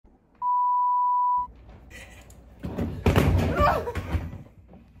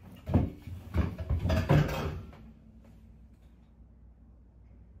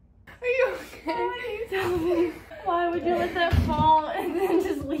Why do you tell me? Why would you let that fall and then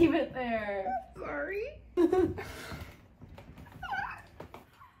just leave it there? Sorry.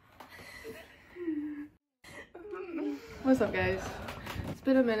 What's up, guys? It's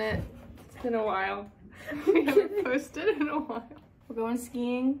been a minute. It's been a while. We haven't posted in a while. We're going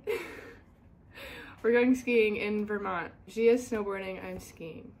skiing. We're going skiing in Vermont. She is snowboarding, I'm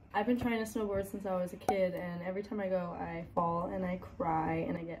skiing. I've been trying to snowboard since I was a kid, and every time I go, I fall and I cry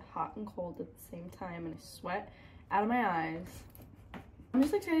and I get hot and cold at the same time and I sweat out of my eyes. I'm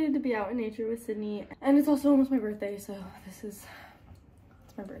just excited to be out in nature with Sydney, and it's also almost my birthday, so it's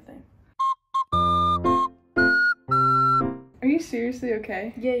my birthday. Are you seriously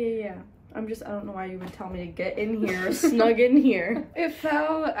okay? Yeah. I don't know why you would tell me to get in here or snug in here. It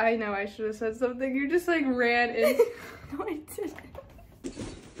fell. I know I should have said something. You just like ran in. No, I didn't.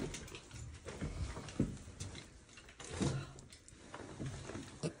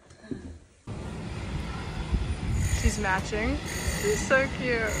 She's matching. She's so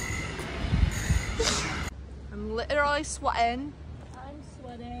cute. I'm literally sweating. I'm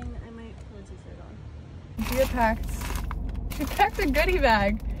sweating. I might put a t-shirt on. She packed a goodie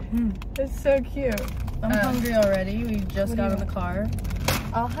bag. It's so cute. I'm hungry already. We just got in the car.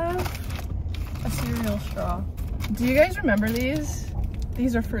 I'll have a cereal straw. Do you guys remember these?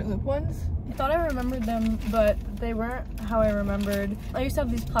 These are Fruit Loop ones. I thought I remembered them, but they weren't how I remembered. I used to have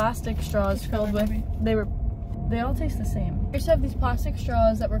these plastic straws filled with, they all taste the same. I used to have these plastic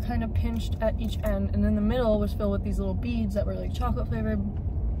straws that were kind of pinched at each end, and in the middle was filled with these little beads that were like chocolate flavored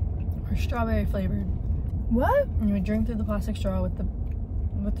or strawberry flavored. What? And you would drink through the plastic straw with the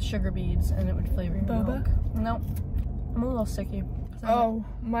sugar beads, and it would flavor your boba? milk. No, I'm a little sicky. Oh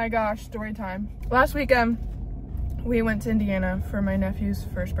my gosh, story time. Last weekend, we went to Indiana for my nephew's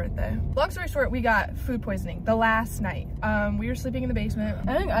first birthday. Long story short, we got food poisoning the last night. We were sleeping in the basement.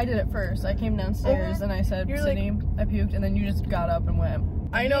 I think I did it first. I came downstairs and I said, Sydney, I puked, and then you just got up and went.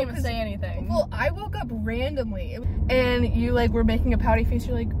 I know, didn't even say anything. Well, I woke up randomly, and you like were making a pouty face.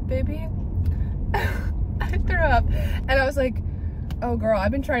 You're like, baby, I threw up, and I was like, oh girl,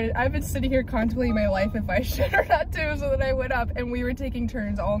 I've been sitting here contemplating my life if I should or not too. So then I went up, and we were taking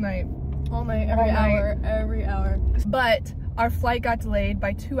turns all night, every hour. But our flight got delayed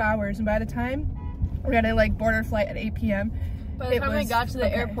by 2 hours, and by the time we had to like board our flight at 8 p.m. By the time we got to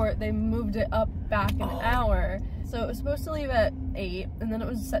the airport, they moved it up back an hour. So it was supposed to leave at 8, and then it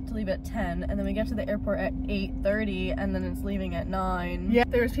was set to leave at 10, and then we get to the airport at 8:30, and then it's leaving at 9. Yeah,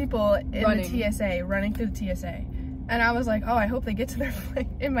 there was people in the TSA, running through the TSA. And I was like, oh, I hope they get to their flight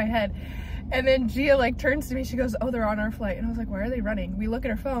in my head. And then Gia like turns to me, she goes, oh, they're on our flight. And I was like, why are they running? We look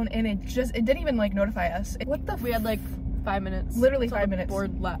at her phone and it didn't even like notify us. What the We had like 5 minutes. Literally 5 minutes.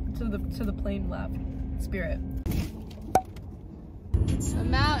 Board lap to the plane lap. Spirit. A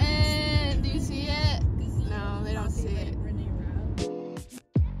mountain. Do you see it? No, they don't see it.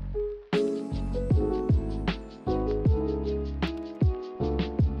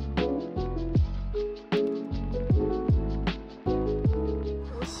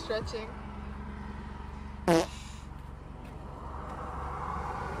 Stretching.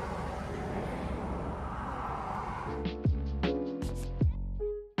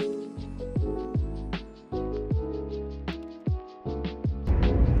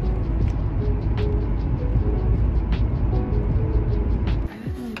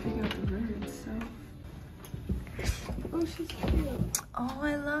 Oh, she's cute. Oh,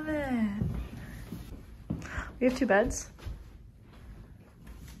 I love it. We have 2 beds.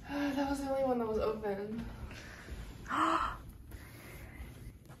 That was the only one that was open. Oh,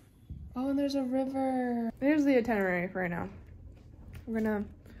 and there's a river. Here's the itinerary for right now. We're gonna,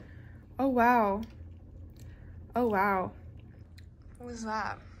 oh wow. Oh wow. What was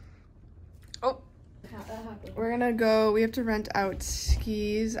that? Oh. We're gonna go, we have to rent out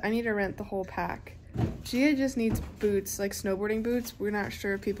skis. I need to rent the whole pack. Gia just needs boots, like snowboarding boots. We're not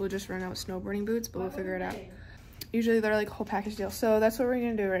sure if people just rent out snowboarding boots, but we'll figure it out. Usually they're like a whole package deal. So that's what we're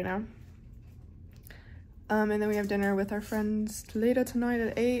gonna do right now. And then we have dinner with our friends later tonight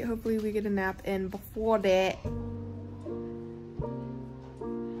at 8. Hopefully we get a nap in before that.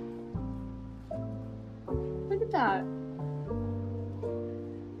 Look at that.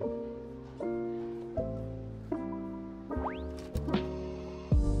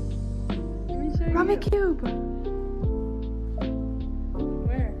 Rummy Cube!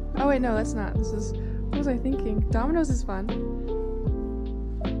 Where? Oh wait, no, that's not. This is, what was I thinking? Domino's is fun.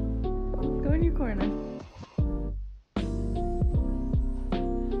 Go in your corner.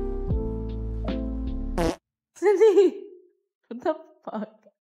 Sydney! What the fuck?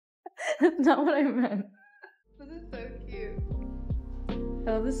 That's not what I meant. This is so cute.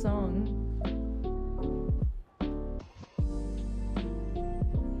 I love this song.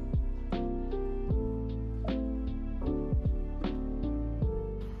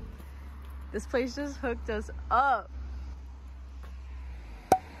 This place just hooked us up.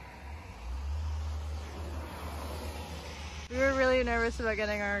 We were really nervous about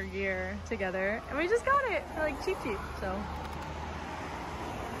getting our gear together, and we just got it for like cheap, so.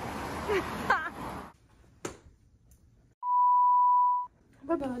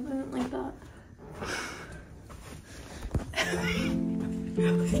 My bad, I didn't like that.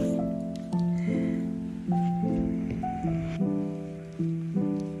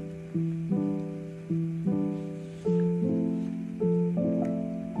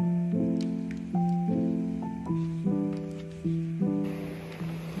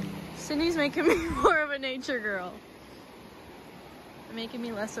 Sydney's making me more of a nature girl. Making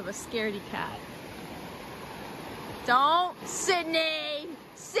me less of a scaredy cat. Don't, Sydney!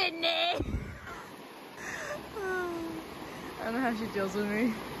 Sydney! I don't know how she deals with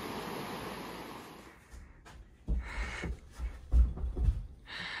me.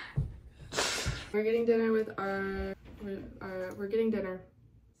 We're getting dinner with we're getting dinner.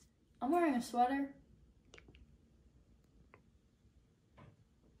 I'm wearing a sweater.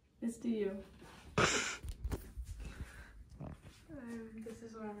 It's to you. This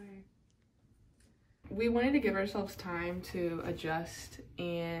is what I'm wearing. We wanted to give ourselves time to adjust,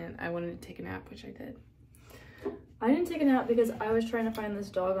 and I wanted to take a nap, which I did. I didn't take a nap because I was trying to find this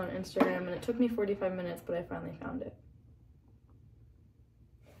dog on Instagram, and it took me 45 minutes, but I finally found it.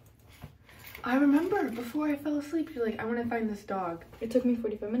 I remember before I fell asleep, you're like, I want to find this dog. It took me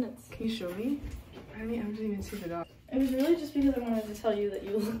 45 minutes. Can you show me? I didn't even see the dog. It was really just because I wanted to tell you that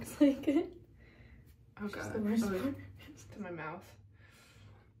you looked like it. Oh god. The worst part. It's to my mouth.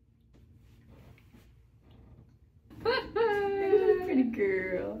 You're a pretty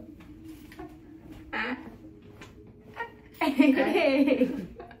girl. Hey.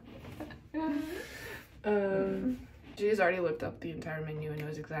 She's already looked up the entire menu and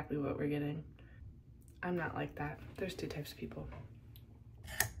knows exactly what we're getting. I'm not like that. There's two types of people.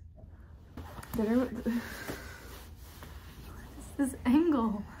 Dinner. This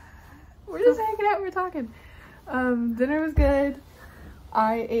angle. We're just hanging out, we're talking. Dinner was good.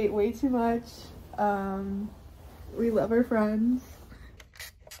 I ate way too much. We love our friends.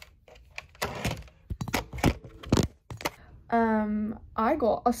 I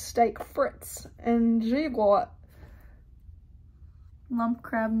got a steak fritz and she got Lump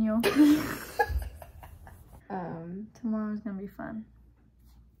crab gnocchi. Tomorrow's gonna be fun.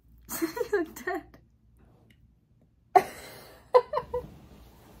 You look dead. I'm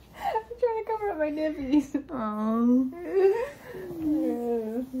trying to cover up my nippies. Oh.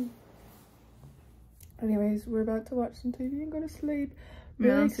 Anyways, we're about to watch some TV and go to sleep.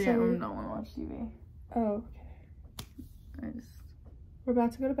 Really excited. I don't want to watch TV. Oh, okay. We're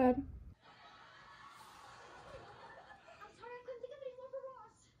about to go to bed.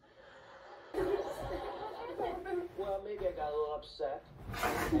 Well, maybe I got a little upset,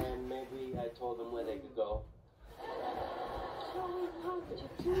 and maybe I told them where they could go. Joey, how could you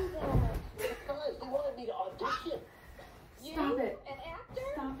do that? Because they wanted me to audition. Stop it. An actor?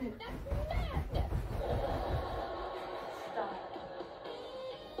 Stop it. That's madness. Stop.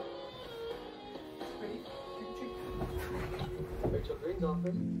 Rachel Green's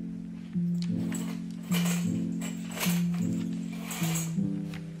office.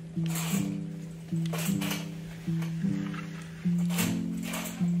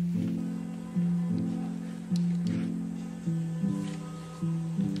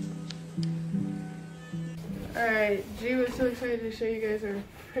 Alright, G was so excited to show you guys our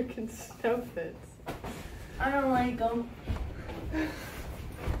freaking snow fits. I don't like them.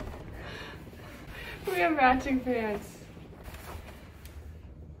 We have matching pants.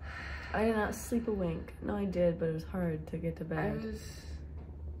 I did not sleep a wink. No, I did, but it was hard to get to bed.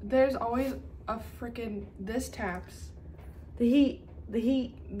 There's always a freaking, this taps. The heat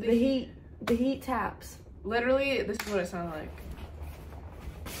taps. Literally, this is what it sounded like.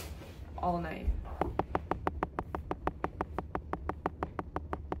 All night.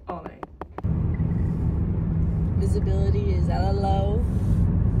 All night. Visibility is at a low.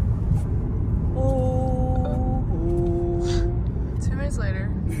 Oh. 2 minutes later.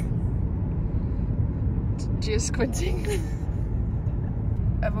 G is squinting.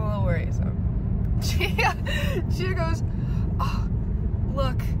 I'm a little worried, so. She goes, oh,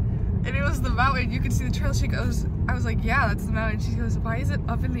 look. And it was the mountain. You could see the trail. She goes, I was like, yeah, that's the mountain. She goes, why is it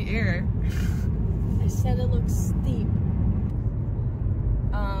up in the air? I said it looks steep.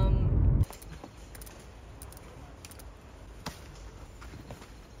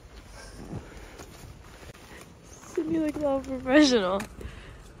 You look all professional.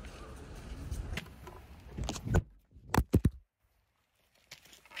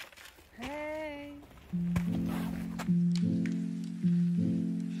 Hey.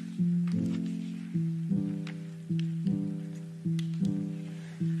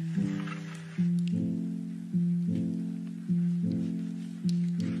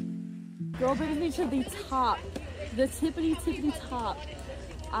 bring me to the top. The tippity top.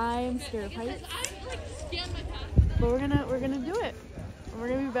 I am scared of heights. But we're gonna do it. And we're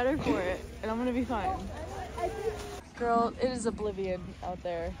gonna be better for it. And I'm gonna be fine. Girl, it is oblivion out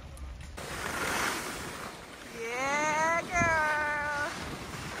there. Yeah, girl.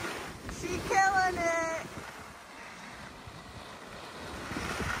 She killing it.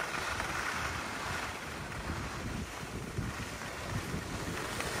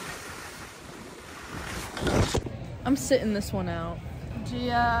 I'm sitting this one out.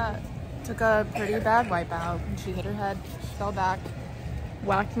 Gia took a pretty bad wipeout. She hit her head, she fell back.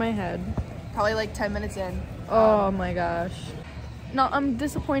 Whacked my head. Probably like 10 minutes in. Oh my gosh. No, I'm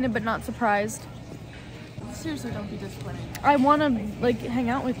disappointed but not surprised. Seriously, don't be disappointed. I want to like hang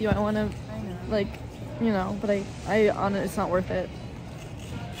out with you. I want to like, you know, but I on it. It's not worth it.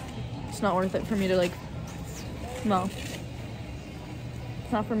 It's not worth it for me to like. No.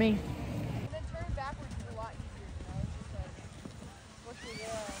 It's not for me. Then turning backwards is a lot easier, you know? It's just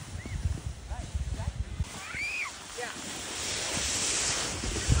like, yeah.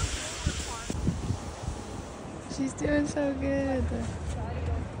 She's doing so good.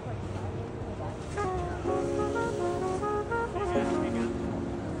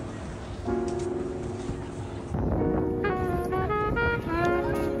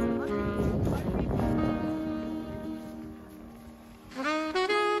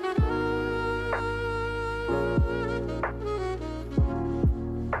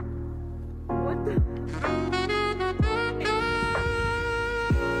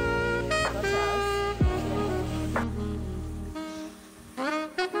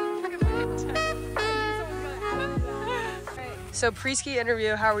 So pre-ski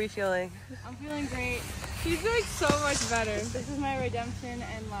interview, how are you feeling? I'm feeling great. She's doing so much better. This is my redemption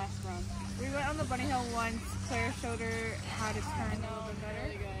and last run. We went on the bunny hill once. Claire showed her how to turn a little bit better.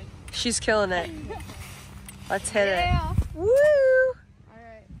 Really good. She's killing it. Let's hit it. Woo!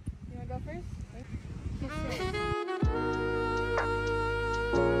 Alright. You wanna go first?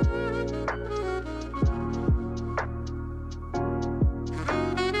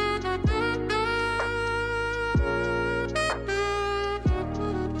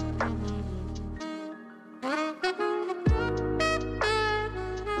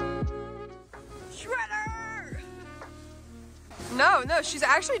 No, she's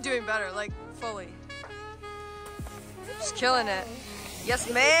actually doing better, like fully. She's killing it. Yes,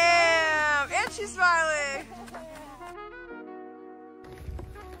 ma'am! And she's smiling!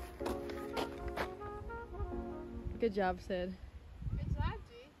 Good job, Sid. Good job,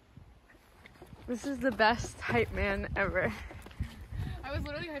 G. This is the best hype man ever. I was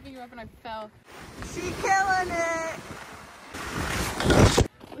literally hyping you up and I fell. She killing it!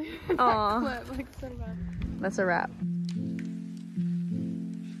 Aw. Like so bad. That's a wrap.